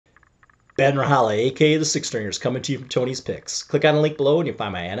Ben Ruhala, aka the Six Stringers, coming to you from Tony's Picks. Click on the link below and you'll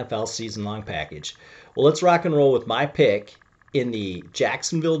find my NFL season-long package. Well, let's rock and roll with my pick in the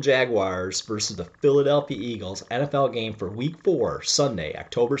Jacksonville Jaguars versus the Philadelphia Eagles NFL game for Week 4, Sunday,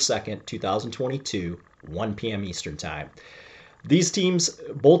 October 2nd, 2022, 1 p.m. Eastern Time.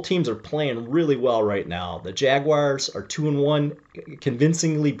 Both teams are playing really well right now. The Jaguars are 2-1,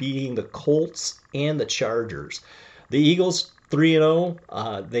 convincingly beating the Colts and the Chargers. The Eagles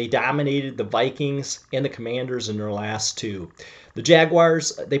 3-0. They dominated the Vikings and the Commanders in their last two. The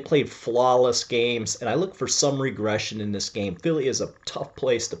Jaguars, they played flawless games, and I look for some regression in this game. Philly is a tough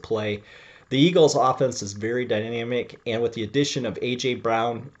place to play. The Eagles' offense is very dynamic, and with the addition of A.J.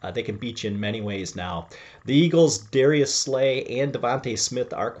 Brown, they can beat you in many ways now. The Eagles' Darius Slay and Devontae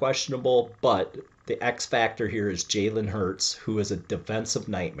Smith are questionable, but the X factor here is Jalen Hurts, who is a defensive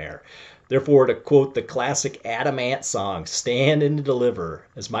nightmare. Therefore, to quote the classic Adam Ant song, stand and deliver,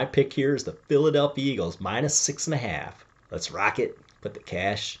 as my pick here is the Philadelphia Eagles, -6.5. Let's rock it, put the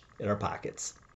cash in our pockets.